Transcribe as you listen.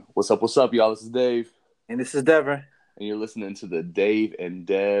What's up, y'all? This is Dave. And this is Devin. And you're listening to the Dave and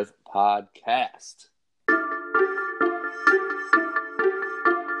Dev podcast.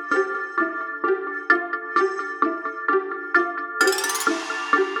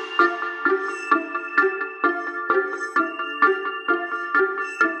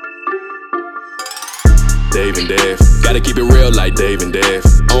 Dave and Dev, gotta keep it real like Dave and Dev.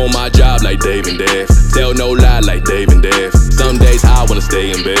 On my job like Dave and Dev, tell no lie like Dave and Dev. Some days I wanna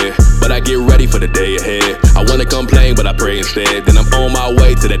stay in bed, but I get ready for the day ahead. I wanna complain, but I pray instead. Then I'm on my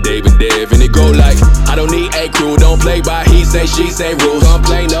way to the Dave and Dev, and it go like, I don't need a crew, don't play by he say, she say rules.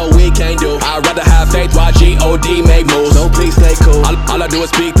 Complain, no, we can't do. I'd rather have faith while G.O.D. make moves. So please stay cool. All I do is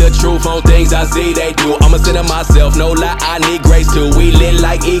speak the truth on things I see they do. I'm a sinner myself, no lie, I need grace too. We lit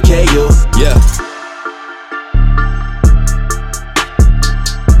like EKU, yeah.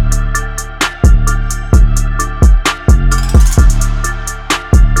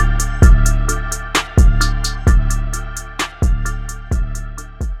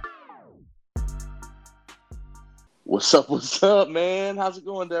 What's up, man? How's it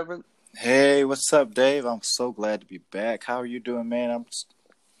going, Devin? Hey, what's up, Dave? I'm so glad to be back. How are you doing, man?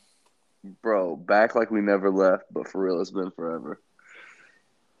 Bro, back like we never left, but for real, it's been forever.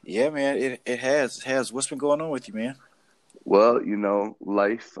 Yeah, man, it has. What's been going on with you, man? Well,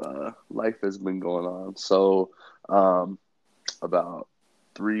 life has been going on. So, about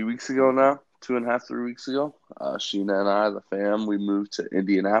 3 weeks ago now, 2.5, 3 weweeks ago, Sheena and I, the fam, we moved to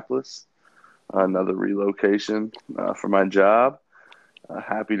Indianapolis. Another relocation for my job.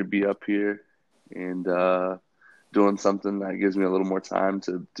 Happy to be up here and doing something that gives me a little more time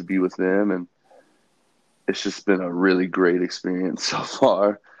to be with them. And it's just been a really great experience so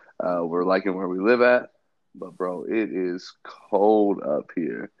far. We're liking where we live at. But, bro, it is cold up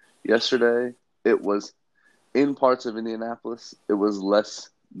here. Yesterday, it was in parts of Indianapolis, it was less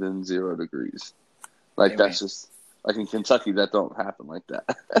than 0 degrees. Like, that's just, like in Kentucky, that don't happen like that.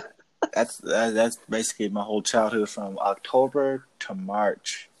 That's basically my whole childhood from October to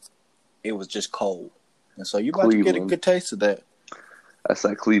March. It was just cold. And so you about to get a good taste of that. That's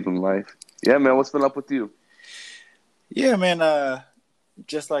that Cleveland life. Yeah, man, what's been up with you? Yeah, man,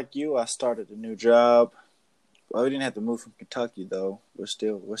 just like you, I started a new job. Well, we didn't have to move from Kentucky though. We're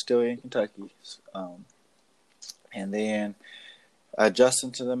still in Kentucky. And then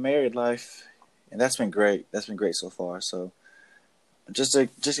adjusting to the married life, and that's been great. That's been great so far. So just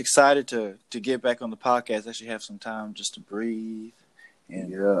excited to get back on the podcast. Actually have some time just to breathe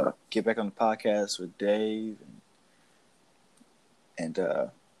and get back on the podcast with Dave and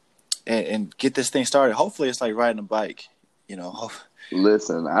get this thing started. Hopefully it's like riding a bike,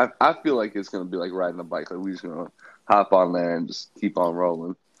 Listen, I feel like it's gonna be like riding a bike. Like we're just gonna hop on there and just keep on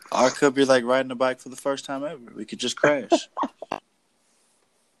rolling. Or it could be like riding a bike for the first time ever. We could just crash.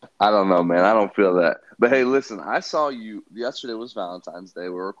 I don't know, man. I don't feel that. But, hey, listen, I saw you – yesterday was Valentine's Day.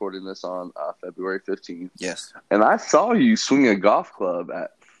 We're recording this on February 15th. Yes. And I saw you swing a golf club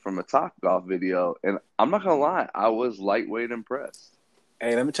from a Topgolf video. And I'm not going to lie. I was lightweight impressed.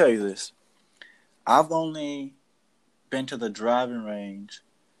 Hey, let me tell you this. I've only been to the driving range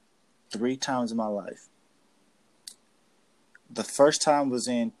 3 times in my life. The first time was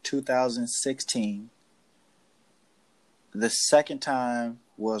in 2016. The second time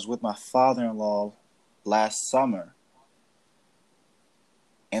was with my father-in-law last summer.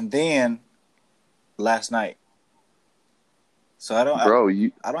 And then last night. So I don't have a lot of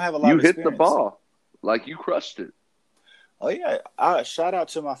experience. You hit the ball. Like you crushed it. Oh yeah. Shout out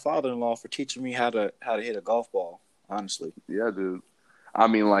to my father-in-law for teaching me how to hit a golf ball, honestly. Yeah, dude. I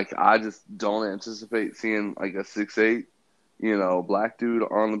mean, like I just don't anticipate seeing like a 6'8", black dude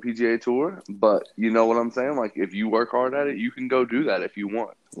on the PGA Tour. But you know what I'm saying? Like, if you work hard at it, you can go do that if you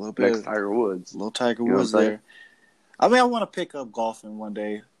want. A little bit. Next Tiger Woods. Little Tiger Woods there. I mean, I want to pick up golfing one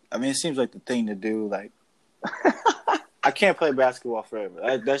day. I mean, it seems like the thing to do. Like, I can't play basketball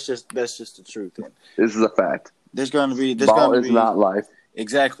forever. That's just the truth. And this is a fact. Ball is not life.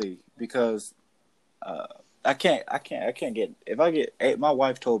 Exactly, because I can't get if I get. My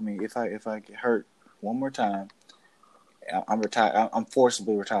wife told me if I get hurt one more time, I'm retired. I'm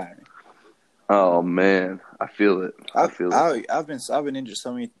forcibly retiring. Oh man, I feel it. I've been injured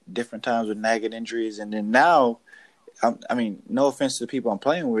so many different times with nagging injuries, and then now, I mean, no offense to the people I'm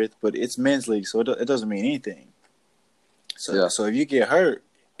playing with, but it's men's league, so it doesn't mean anything. So if you get hurt,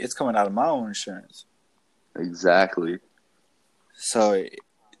 it's coming out of my own insurance. Exactly. So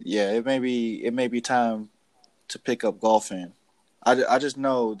yeah, it may be time to pick up golfing. I just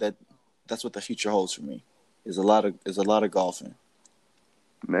know that's what the future holds for me. Is a lot of golfing.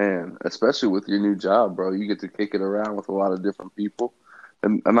 Man, especially with your new job, bro. You get to kick it around with a lot of different people.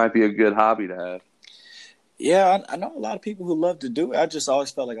 it might be a good hobby to have. Yeah, I know a lot of people who love to do it. I just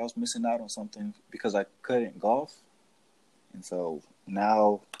always felt like I was missing out on something because I couldn't golf. And so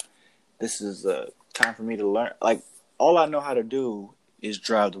now this is a time for me to learn. Like, all I know how to do is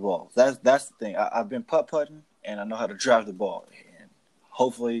drive the ball. That's the thing. I've been putt-putting, and I know how to drive the ball. And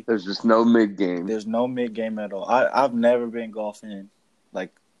hopefully There's just no mid game. there's no mid-game at all. I've never been golfing,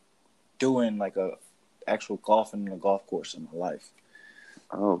 like, doing, like, a actual golfing on a golf course in my life.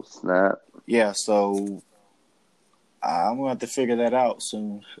 Oh, snap. Yeah, so I'm going to have to figure that out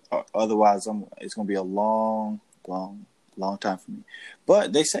soon. Otherwise, it's going to be a long time for me.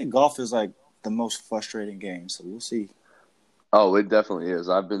 But they say golf is like the most frustrating game, so we'll see. Oh, it definitely is.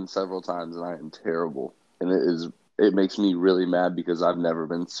 I've been several times and I am terrible. And it makes me really mad because I've never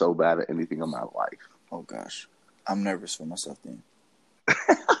been so bad at anything in my life. Oh gosh, I'm nervous for myself then.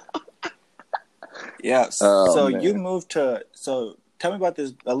 Yeah. So man. you moved to. So tell me about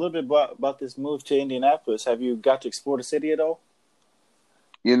this a little bit about this move to Indianapolis. Have you got to explore the city at all?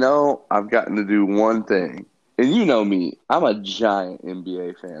 You know, I've gotten to do one thing. And you know me, I'm a giant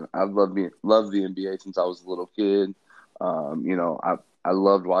NBA fan. I've loved the NBA since I was a little kid. You know, I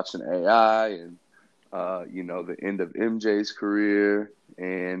loved watching AI and you know, the end of MJ's career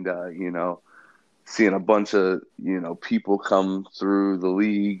and you know, seeing a bunch of, you know, people come through the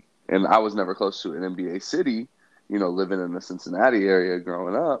league. And I was never close to an NBA city, you know, living in the Cincinnati area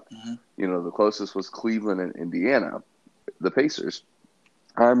growing up. Mm-hmm. You know, the closest was Cleveland and Indiana, the Pacers.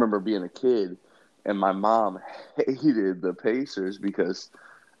 I remember being a kid and my mom hated the Pacers because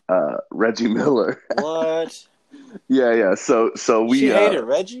Reggie Miller. What? Yeah. So we She hated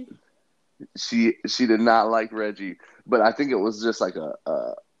Reggie? She did not like Reggie, but I think it was just like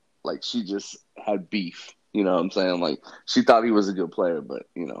like she just had beef. You know what I'm saying? Like she thought he was a good player, but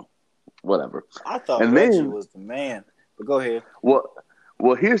you know, whatever. I thought And Reggie then, was the man. But go ahead. Well,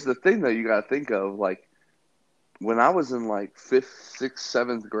 here's the thing though. You got to think of like when I was in like 5th, 6th,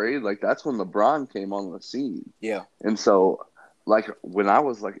 7th grade. Like that's when LeBron came on the scene. Yeah. And so, like when I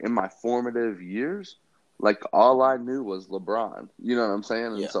was like in my formative years, like all I knew was LeBron. You know what I'm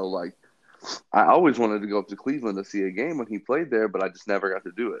saying? Yeah. And so like I always wanted to go up to Cleveland to see a game when he played there, but I just never got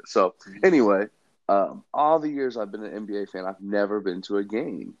to do it. So anyway, all the years I've been an NBA fan, I've never been to a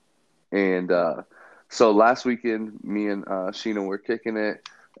game. And so last weekend, me and Sheena were kicking it,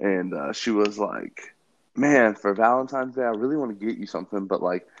 and she was like, man, for Valentine's Day, I really want to get you something, but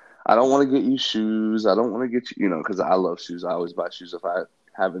like, I don't want to get you shoes. I don't want to get you, you know, because I love shoes. I always buy shoes. If I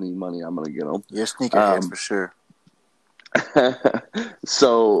have any money, I'm going to get them. You're a sneakerhead for sure.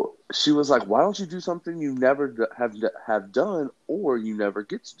 So she was like, why don't you do something you never have done or you never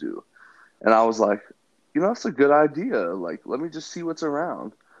get to do? And I was like, you know, that's a good idea. Like, let me just see what's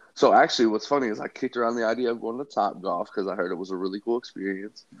around. So actually what's funny is I kicked around the idea of going to Topgolf because I heard it was a really cool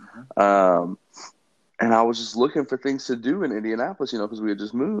experience. Mm-hmm. And I was just looking for things to do in Indianapolis, you know, because we had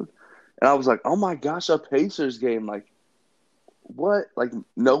just moved. And I was like, oh my gosh, a Pacers game. Like, what? Like,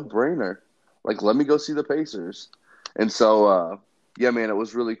 no brainer. Like, let me go see the Pacers. And so, yeah, man, it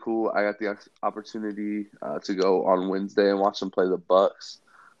was really cool. I got the opportunity to go on Wednesday and watch them play the Bucks.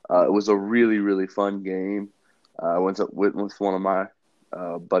 It was a really, really fun game. I went with one of my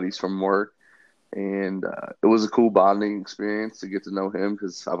buddies from work, and it was a cool bonding experience to get to know him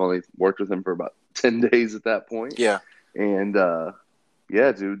because I've only worked with him for about 10 days at that point. Yeah. And,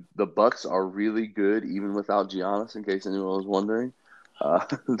 yeah, dude, the Bucks are really good even without Giannis, in case anyone was wondering.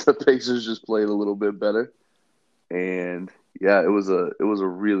 The Pacers just played a little bit better. And yeah, it was a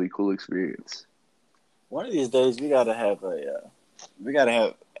really cool experience. One of these days, we gotta have a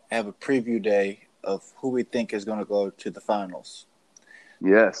preview day of who we think is going to go to the finals.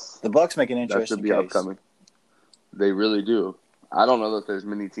 Yes, the Bucks make an interesting that should be case. Upcoming. They really do. I don't know that there's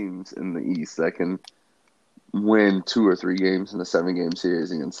many teams in the East that can win 2 or 3 games in a 7-game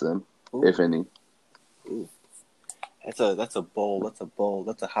series against them, if any. Ooh. That's a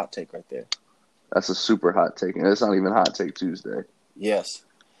hot take right there. That's a super hot take, and it's not even Hot Take Tuesday. Yes.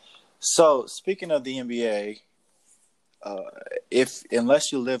 So, speaking of the NBA,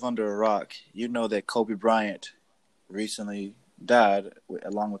 unless you live under a rock, you know that Kobe Bryant recently died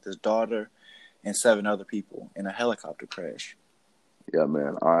along with his daughter and 7 other people in a helicopter crash. Yeah,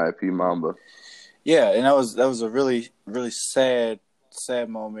 man. R.I.P. Mamba. Yeah, and that was a really, really sad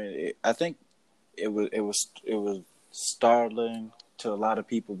moment. I think it was startling to a lot of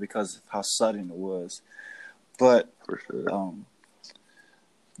people because of how sudden it was. But for sure.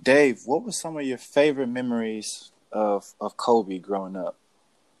 Dave, what were some of your favorite memories of Kobe growing up?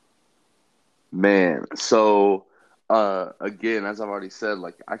 Man, so again, as I've already said,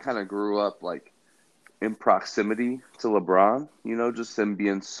 like I kind of grew up like in proximity to LeBron, just him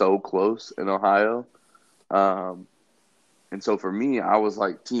being so close in Ohio. And so for me, I was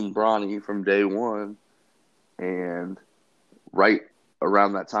like Team Bronny from day one. And right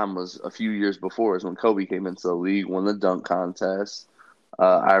around that time was a few years before is when Kobe came into the league, won the dunk contest.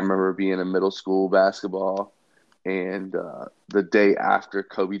 I remember being in middle school basketball, and the day after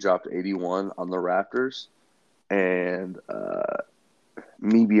Kobe dropped 81 on the Raptors, and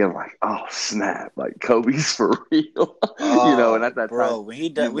me being like, "Oh snap! Like Kobe's for real," And at that time, when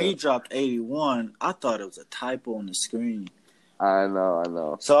he dropped 81, I thought it was a typo on the screen. I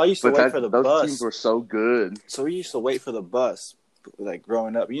know. So I used to wait for the bus. Those teams were so good. So we used to wait for the bus, like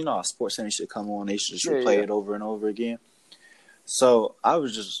growing up. You know how Sports Center should come on, they should just replay it over and over again. So I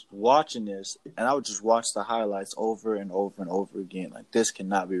was just watching this, and I would just watch the highlights over and over and over again. Like, this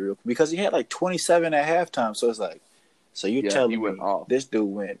cannot be real. Because he had like 27 at halftime. So it's like, so you're telling me this dude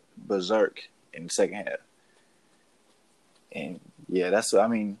went berserk in the second half. And yeah,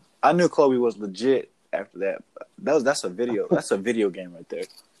 I knew Kobe was legit after that. That's a video game right there.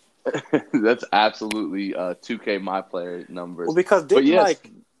 That's absolutely 2K My Player numbers. Well, because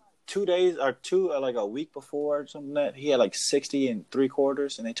like 2 days or like a week before or something that he had like 60 and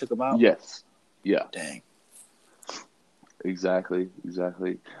 3/4 and they took him out. Yes. Yeah. Dang. Exactly.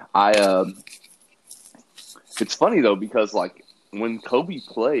 It's funny though because like when Kobe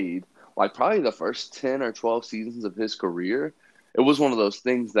played, like probably the first 10 or 12 seasons of his career, it was one of those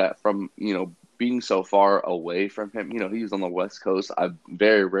things that from being so far away from him, he was on the West Coast. I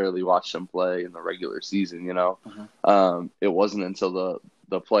very rarely watched him play in the regular season. It wasn't until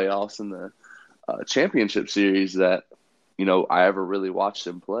the playoffs and the championship series that I ever really watched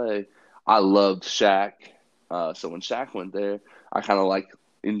him play. I loved Shaq, so when Shaq went there, I kind of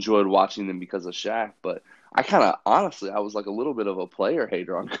enjoyed watching them because of Shaq. But I kind of honestly, I was like a little bit of a player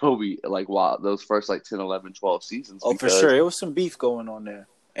hater on Kobe, like while those first 10, 11, 12 seasons. Oh, for sure, it was some beef going on there.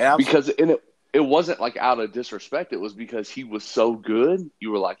 It wasn't like out of disrespect. It was because he was so good.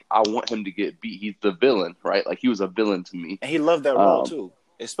 You were like, I want him to get beat. He's the villain, right? Like he was a villain to me. And he loved that role too.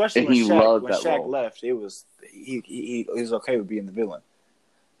 Especially when Shaq left, it was he was okay with being the villain.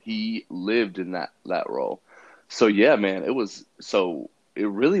 He lived in that role. So yeah, man, it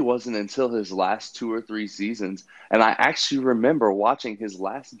really wasn't until his last 2 or 3 seasons, and I actually remember watching his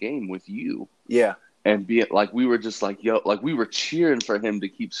last game with you. Yeah. And being like, we were just like, yo, like we were cheering for him to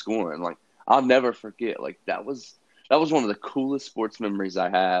keep scoring. Like I'll never forget. Like that was one of the coolest sports memories I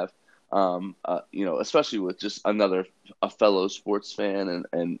have. Especially with just a fellow sports fan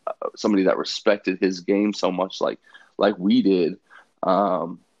and somebody that respected his game so much like we did.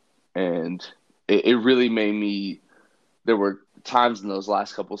 And it really made me, there were times in those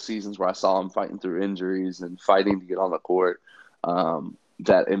last couple of seasons where I saw him fighting through injuries and fighting to get on the court,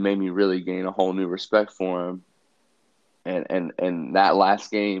 that it made me really gain a whole new respect for him. And that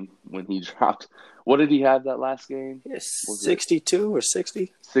last game when he dropped, what did he have that last game? 62 or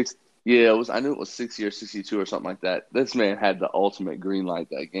 60? Yeah, I knew it was 60 or 62 or something like that. This man had the ultimate green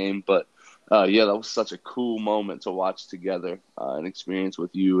light that game. But, that was such a cool moment to watch together, and experience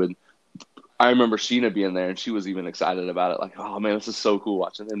with you. And I remember Sheena being there, and she was even excited about it. Like, oh, man, this is so cool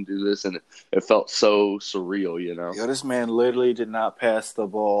watching him do this. And it felt so surreal, Yo, this man literally did not pass the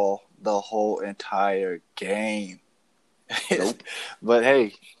ball the whole entire game. Nope. But,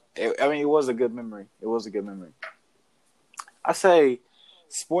 hey, it was a good memory. I say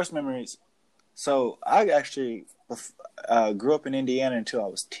sports memories. So I actually grew up in Indiana until I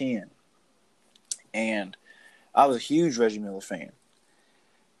was 10. And I was a huge Reggie Miller fan.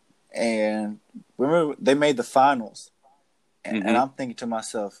 And remember, they made the finals. And I'm thinking to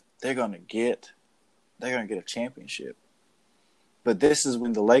myself, they're gonna get a championship. But this is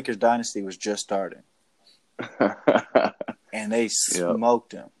when the Lakers dynasty was just starting. And they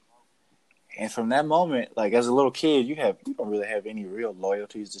smoked them. And from that moment, like as a little kid, you don't really have any real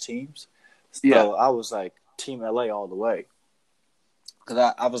loyalties to teams. So I was like Team LA all the way.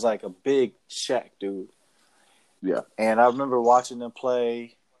 Because I was like a big Shaq dude. Yeah. And I remember watching them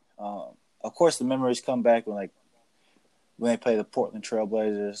play. Of course, the memories come back when they play the Portland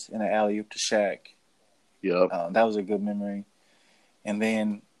Trailblazers in the alley-oop to Shaq. Yep. That was a good memory. And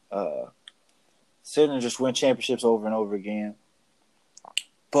then sitting and just win championships over and over again.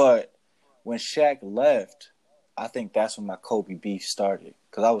 But when Shaq left, I think that's when my Kobe beef started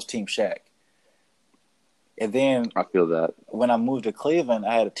because I was Team Shaq. And then I feel that when I moved to Cleveland,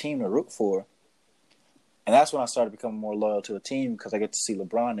 I had a team to root for. And that's when I started becoming more loyal to a team because I get to see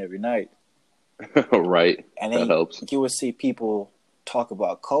LeBron every night. Right. And then that helps. You would see people talk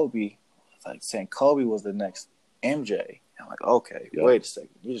about Kobe, like saying Kobe was the next MJ. I'm like, okay, Yep. wait a second.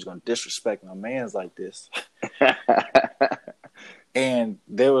 You're just gonna disrespect my man's like this. And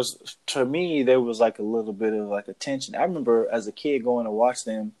there was like a little bit of like a tension. I remember as a kid going to watch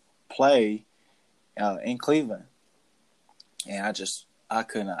them play in Cleveland, and I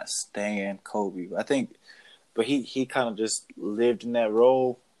could not stand Kobe. But he kind of just lived in that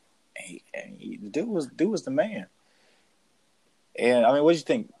role, and the dude was the man. And I mean, what do you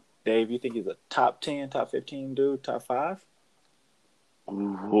think, Dave? You think he's a top 10, top 15 dude, top 5?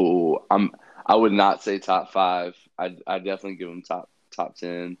 Ooh, I would not say top 5. I definitely give him top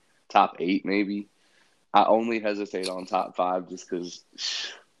 10, top 8 maybe. I only hesitate on top 5 just because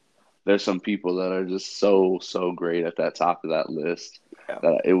there's some people that are just so great at that top of that list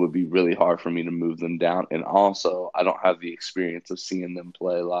that it would be really hard for me to move them down. And also, I don't have the experience of seeing them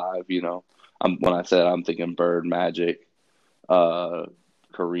play live. You know, when I said I'm thinking Bird, Magic,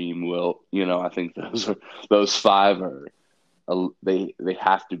 Kareem, Wilt. You know, I think those 5 are they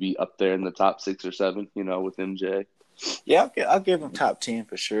have to be up there in the top 6 or 7. You know, with MJ. Yeah, I'll give him top 10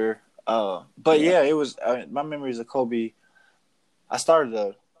 for sure. But yeah, it was my memories of Kobe. I started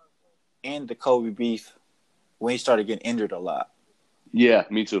to end the Kobe beef when he started getting injured a lot. Yeah,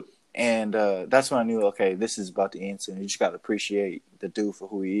 me too. And that's when I knew, okay, this is about to end soon. You just got to appreciate the dude for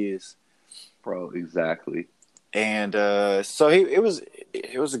who he is. Bro, exactly. And so it was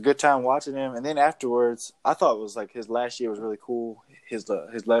a good time watching him. And then afterwards, I thought it was like his last year was really cool. His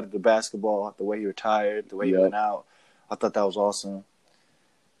letter to basketball, the way he retired, the way he went out, I thought that was awesome.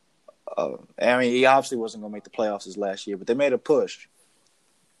 I mean, he obviously wasn't going to make the playoffs his last year, but they made a push.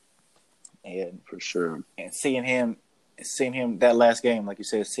 And for sure. And seeing him that last game, like you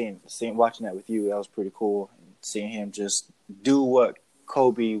said, watching that with you, that was pretty cool. And seeing him just do what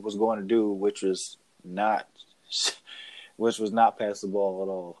Kobe was going to do, which was not pass the ball at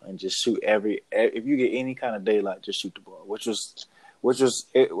all, and just shoot if you get any kind of daylight, just shoot the ball, which was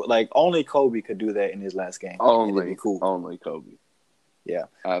like only Kobe could do that in his last game. Only Kobe. Yeah,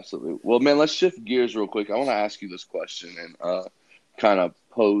 absolutely. Well, man, let's shift gears real quick. I want to ask you this question and kind of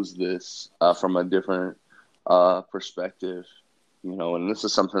pose this from a different perspective. You know, and this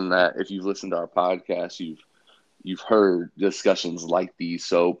is something that if you've listened to our podcast, you've heard discussions like these.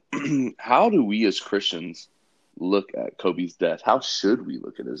 So, how do we as Christians look at Kobe's death? How should we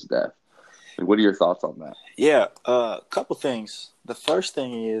look at his death? Like, what are your thoughts on that? Yeah, a couple things. The first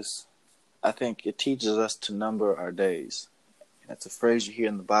thing is, I think it teaches us to number our days. That's a phrase you hear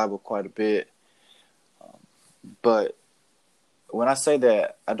in the Bible quite a bit. But when I say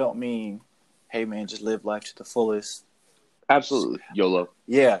that, I don't mean, hey, man, just live life to the fullest. Absolutely. YOLO.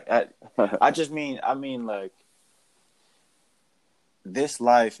 Yeah. I mean, like, this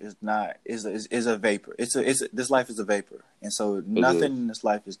life is a vapor. This life is a vapor. And so nothing in this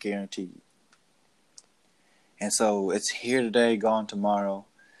life is guaranteed. And so it's here today, gone tomorrow.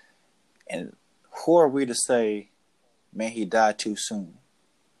 And who are we to say, man, he died too soon?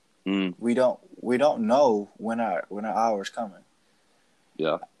 We don't know when our hour is coming.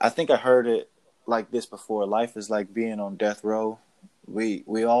 Yeah. I think I heard it like this before. Life is like being on death row. We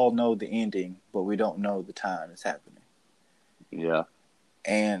all know the ending, but we don't know the time it's happening. Yeah.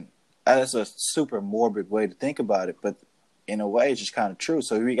 And that's a super morbid way to think about it, but in a way it's just kind of true.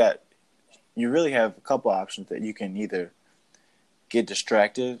 So you really have a couple options that you can either get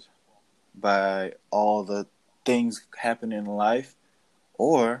distracted by all the things happening in life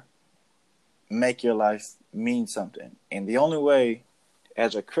or make your life mean something. And the only way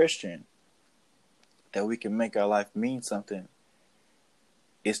as a Christian that we can make our life mean something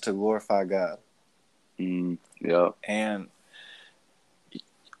is to glorify God. Yeah. And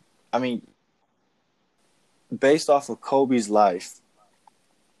I mean, based off of Kobe's life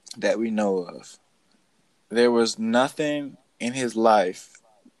that we know of, there was nothing in his life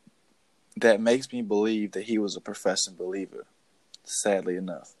that makes me believe that he was a professing believer, sadly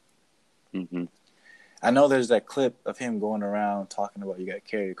enough. Mm-hmm. I know there's that clip of him going around talking about you got to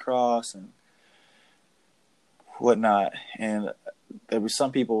carry a cross and whatnot. And there was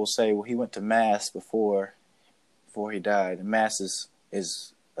some people will say, well, he went to Mass before he died. And Mass is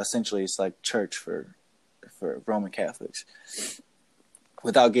essentially, it's like church for Roman Catholics,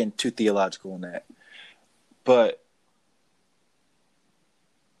 without getting too theological in that. But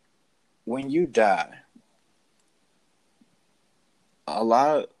when you die, a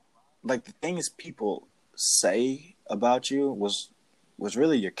lot of, like, the things people say about you was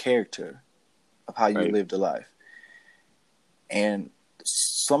really your character of how you lived a life. And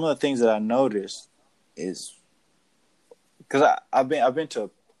some of the things that I noticed is, because I've been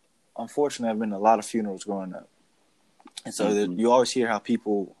to, unfortunately, I've been to a lot of funerals growing up. And so you always hear how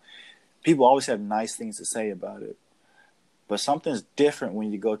people always have nice things to say about it. But something's different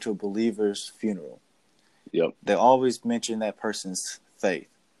when you go to a believer's funeral. Yep. They always mention that person's faith.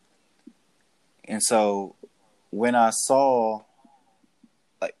 And so when I saw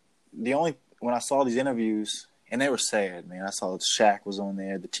when I saw these interviews, and they were sad, man. I saw Shaq was on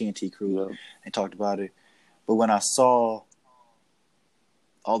there, the TNT crew, Yep. and talked about it. But when I saw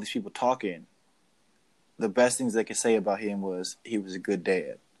all these people talking, the best things they could say about him was he was a good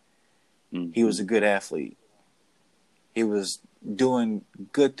dad. Mm-hmm. He was a good athlete. He was doing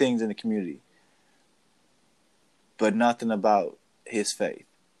good things in the community. But nothing about his faith.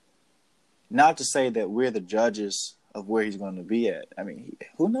 Not to say that we're the judges of where he's going to be at. I mean,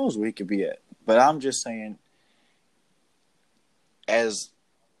 who knows where he could be at. But I'm just saying, as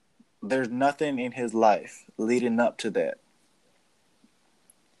there's nothing in his life leading up to that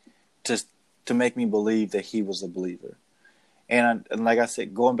to make me believe that he was a believer. And like I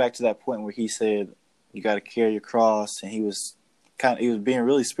said, going back to that point where he said, you got to carry your cross, and he was being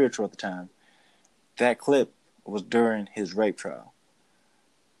really spiritual at the time. That clip was during his rape trial.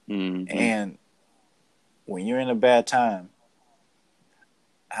 Mm-hmm. And when you're in a bad time,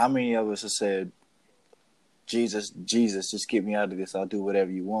 how many of us have said, Jesus, just get me out of this. I'll do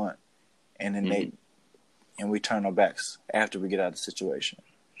whatever you want. And then we turn our backs after we get out of the situation.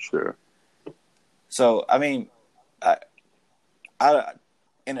 Sure. So, I mean, I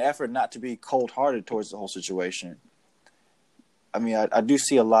in an effort not to be cold-hearted towards the whole situation, I mean, I do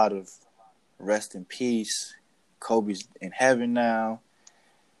see a lot of rest in peace. Kobe's in heaven now.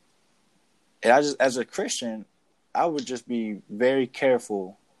 And I just, as a Christian, I would just be very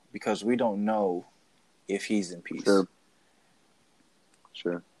careful because we don't know if he's in peace.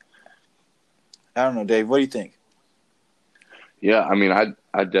 Sure. I don't know, Dave. What do you think? Yeah, I mean, I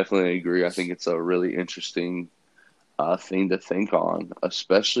definitely agree. I think it's a really interesting thing to think on,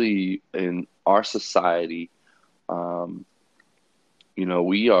 especially in our society. You know,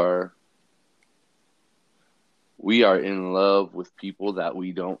 we are in love with people that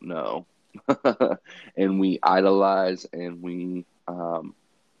we don't know, and we idolize, and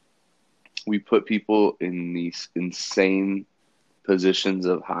we put people in these insane positions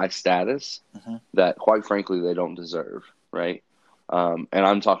of high status that, quite frankly, they don't deserve, right? And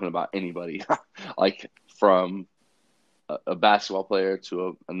I'm talking about anybody, like from a basketball player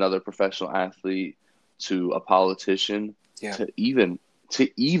to another professional athlete to a politician to even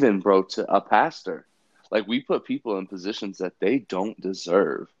bro, to a pastor. Like, we put people in positions that they don't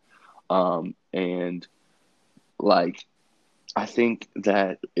deserve. And like, I think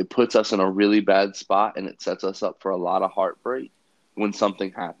that it puts us in a really bad spot, and it sets us up for a lot of heartbreak when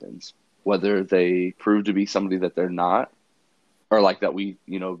something happens, whether they prove to be somebody that they're not, or like that we,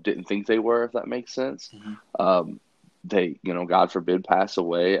 didn't think they were, if that makes sense. They, God forbid, pass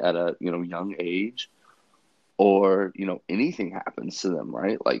away at a, young age, or, anything happens to them,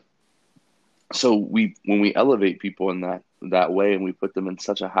 right? Like, so when we elevate people in that way, and we put them in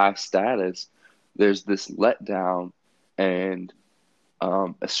such a high status, there's this letdown. And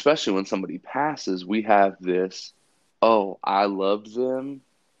especially when somebody passes, we have this, oh, I loved them,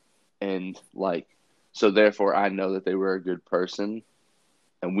 and like, so therefore I know that they were a good person.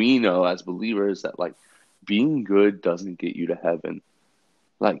 And we know as believers that, like, being good doesn't get you to heaven.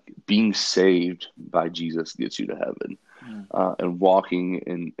 Like, being saved by Jesus gets you to heaven. And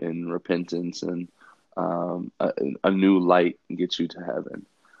walking in repentance and a new light gets you to heaven.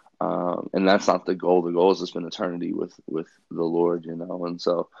 And that's not the goal. The goal is to spend eternity with the Lord, and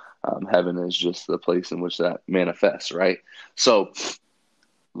so heaven is just the place in which that manifests, right? So,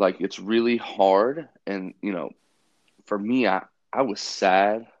 like, it's really hard. And, for me, I was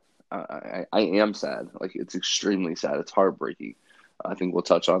sad. I am sad. Like, it's extremely sad. It's heartbreaking. I think we'll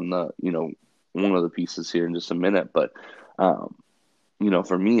touch on the, one of the pieces here in just a minute. But,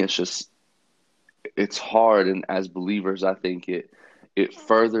 for me, it's hard. And as believers, I think it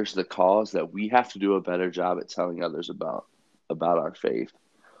furthers the cause that we have to do a better job at telling others about our faith.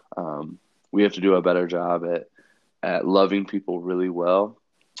 We have to do a better job at loving people really well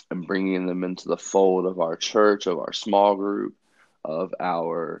and bringing them into the fold of our church, of our small group, of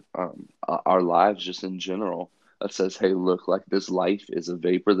our lives just in general. That says, hey, look, like, this life is a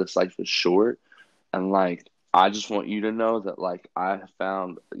vapor. This life is short. And, like, I just want you to know that, like, I have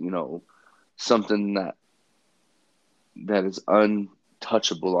found, something that is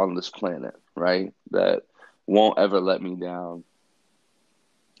untouchable on this planet, right? That won't ever let me down.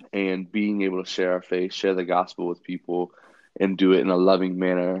 And being able to share our faith, share the gospel with people, and do it in a loving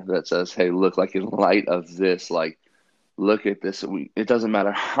manner that says, hey, look, like, in light of this, like, look at this. It doesn't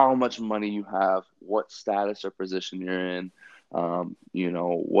matter how much money you have, what status or position you're in,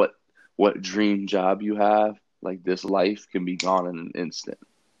 what dream job you have. Like, this life can be gone in an instant.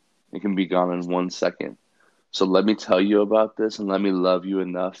 It can be gone in 1 second. So let me tell you about this, and let me love you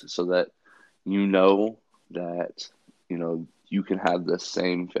enough so that you know that, you can have the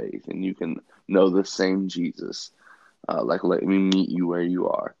same faith and you can know the same Jesus. Like, let me meet you where you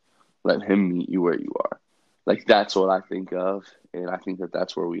are. Let him meet you where you are. Like, that's what I think of. And I think that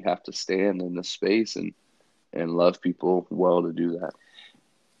that's where we have to stand in this space and love people well to do that.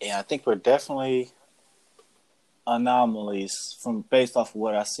 Yeah, I think we're definitely anomalies from based off of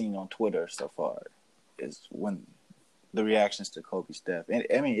what I've seen on Twitter so far. Is when the reactions to Kobe's death, and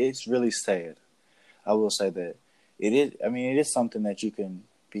I mean, it's really sad. I will say that it is. I mean, it is something that you can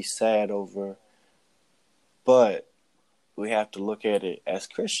be sad over, but we have to look at it as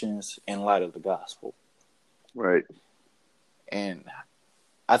Christians in light of the gospel. Right. And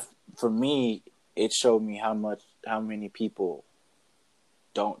for me, it showed me how many people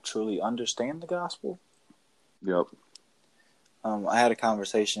don't truly understand the gospel. Yep. I had a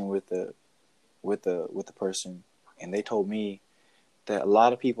conversation with the person, and they told me that a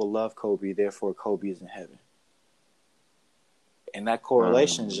lot of people love Kobe, therefore Kobe is in heaven. And that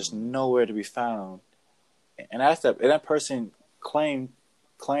correlation is just nowhere to be found. And that person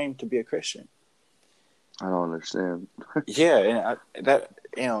claimed to be a Christian. I don't understand. Yeah,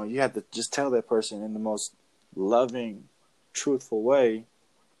 and you have to just tell that person in the most loving, truthful way,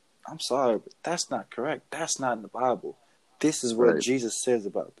 I'm sorry, but that's not correct. That's not in the Bible. This is what Jesus says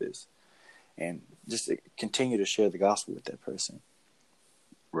about this. And just to continue to share the gospel with that person.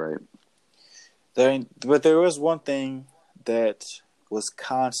 Right. But there was one thing that was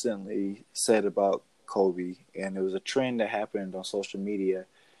constantly said about Kobe, and it was a trend that happened on social media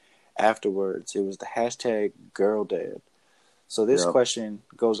afterwards. It was the hashtag #GirlDad. So this question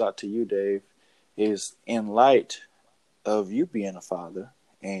goes out to you, Dave, is in light of you being a father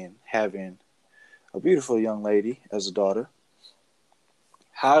and having a beautiful young lady as a daughter,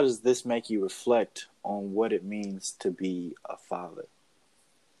 how does this make you reflect on what it means to be a father?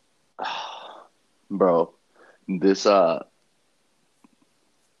 Bro, this was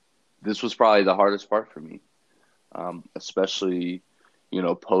probably the hardest part for me, especially,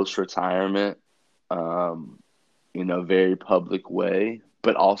 post-retirement, in a very public way,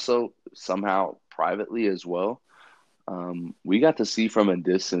 but also somehow privately as well. We got to see from a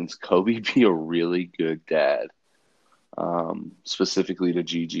distance Kobe be a really good dad, specifically to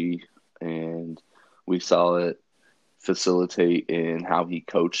Gigi, and we saw it facilitate in how he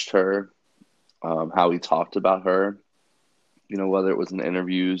coached her, how he talked about her, whether it was in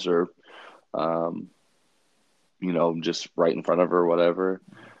interviews or, just right in front of her or whatever.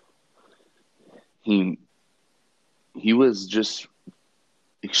 He was just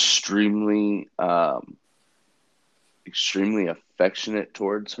extremely affectionate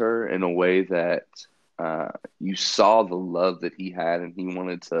towards her in a way that you saw the love that he had, and he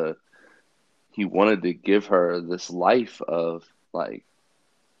wanted to give her this life of like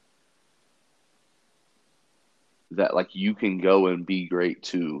that, like, you can go and be great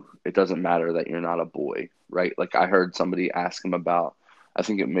too. It doesn't matter that you're not a boy, right? Like, I heard somebody ask him about, I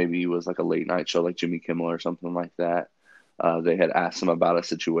think it maybe was like a late night show, like Jimmy Kimmel or something like that. They had asked him about a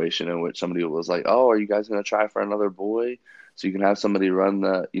situation in which somebody was like, "Oh, are you guys going to try for another boy so you can have somebody run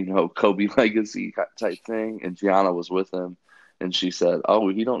the, Kobe legacy type thing?" And Gianna was with him, and she said, "Oh,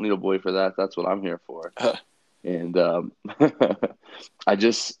 he don't need a boy for that. That's what I'm here for." And I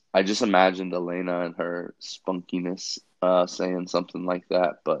just imagined Elena and her spunkiness saying something like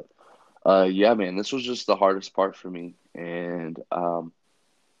that. But yeah, man, this was just the hardest part for me, and I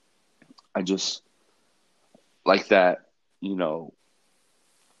just like that.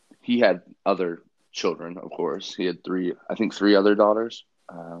 He had other children, of course. He had three other daughters,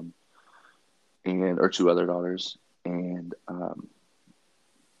 or two other daughters, and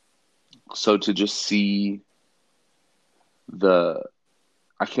so to just see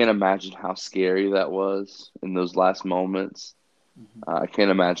I can't imagine how scary that was in those last moments. Mm-hmm. I can't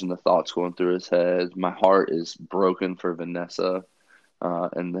imagine the thoughts going through his head. My heart is broken for Vanessa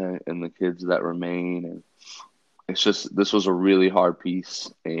and the kids that remain, and this was a really hard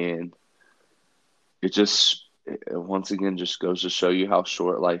piece, and it once again just goes to show you how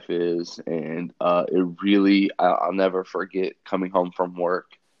short life is. And I'll never forget coming home from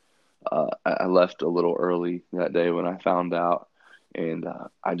work. I left a little early that day when I found out, and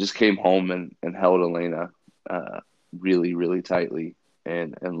I just came home and held Elena really, really tightly,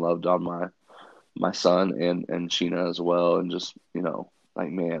 and loved on my son and Sheena as well, and just,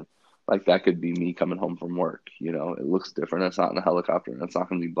 like, man, like, that could be me coming home from work. It looks different. It's not in a helicopter, and it's not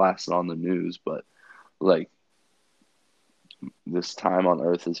going to be blasted on the news, but like, this time on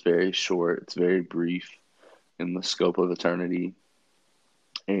earth is very short. It's very brief. in the scope of eternity.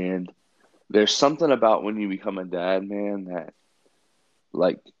 And there's something about when you become a dad, man, that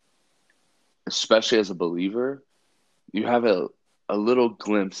like, especially as a believer, you have a little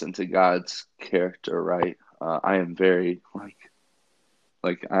glimpse into God's character, right? I am very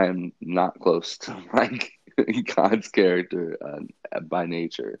like I am not close to like God's character by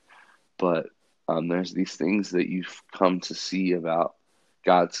nature, but there's these things that you've come to see about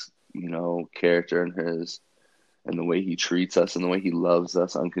God's, character and the way He treats us and the way He loves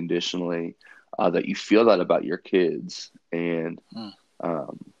us unconditionally. That you feel that about your kids, and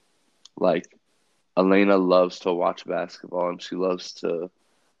like Elena loves to watch basketball, and she loves to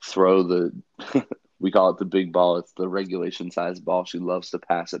throw the we call it the big ball. It's the regulation size ball. She loves to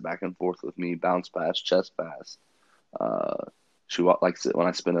pass it back and forth with me, bounce pass, chest pass. She likes it when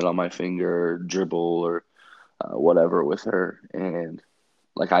I spin it on my finger, or dribble, or whatever with her. And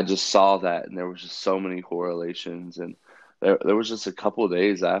like I just saw that, and there was just so many correlations. And there was just a couple of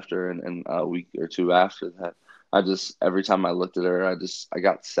days after, and a week or two after that, I just every time I looked at her, I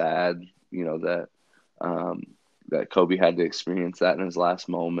got sad, that Kobe had to experience that in his last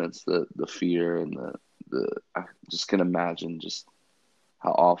moments, the fear and the I just can imagine just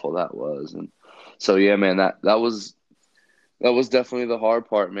how awful that was. And so yeah, man, that was definitely the hard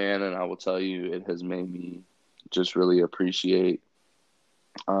part, man. And I will tell you, it has made me just really appreciate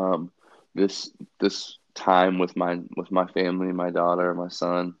this time with my family, my daughter, my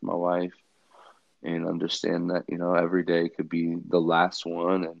son, my wife, and understand that every day could be the last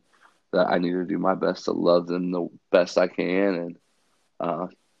one, and that I need to do my best to love them the best I can, and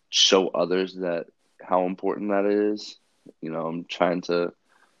show others that how important that is. I'm trying to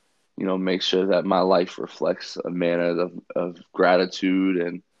make sure that my life reflects a manner of gratitude,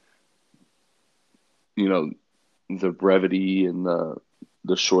 and the brevity and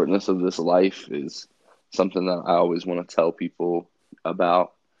the shortness of this life is something that I always want to tell people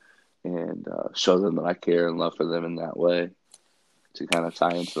about, and show them that I care and love for them in that way, to kind of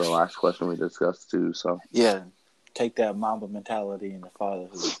tie into the last question we discussed too. So yeah, take that Mamba mentality into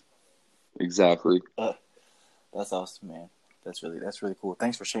fatherhood. Exactly. That's awesome, man. That's really cool.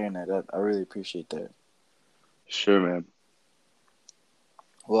 Thanks for sharing that. I really appreciate that. Sure, man.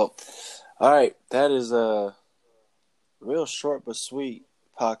 Well, all right. That is a real short but sweet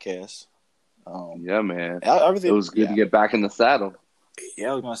podcast. Yeah, man. I really, it was good to get back in the saddle.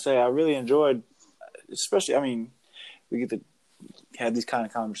 Yeah, I was gonna say I really enjoyed, especially. I mean, we get to have these kind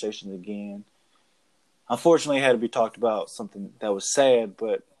of conversations again. Unfortunately, it had to be talked about something that was sad,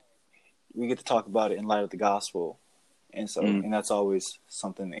 but we get to talk about it in light of the gospel, and so and that's always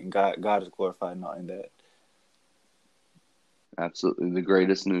something that God is glorified in that. Absolutely, the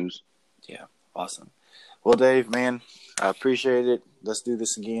greatest news. Yeah, awesome. Well, Dave, man, I appreciate it. Let's do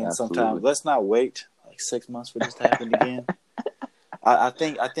this again sometime. Let's not wait like 6 months for this to happen again. I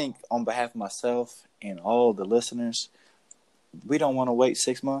think on behalf of myself and all the listeners, we don't want to wait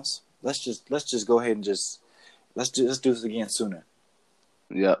 6 months. Let's just go ahead and let's do this again sooner.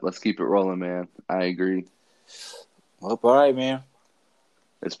 Yeah, let's keep it rolling, man. I agree. Well, all right, man.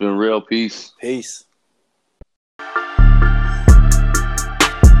 It's been real. Peace. Peace.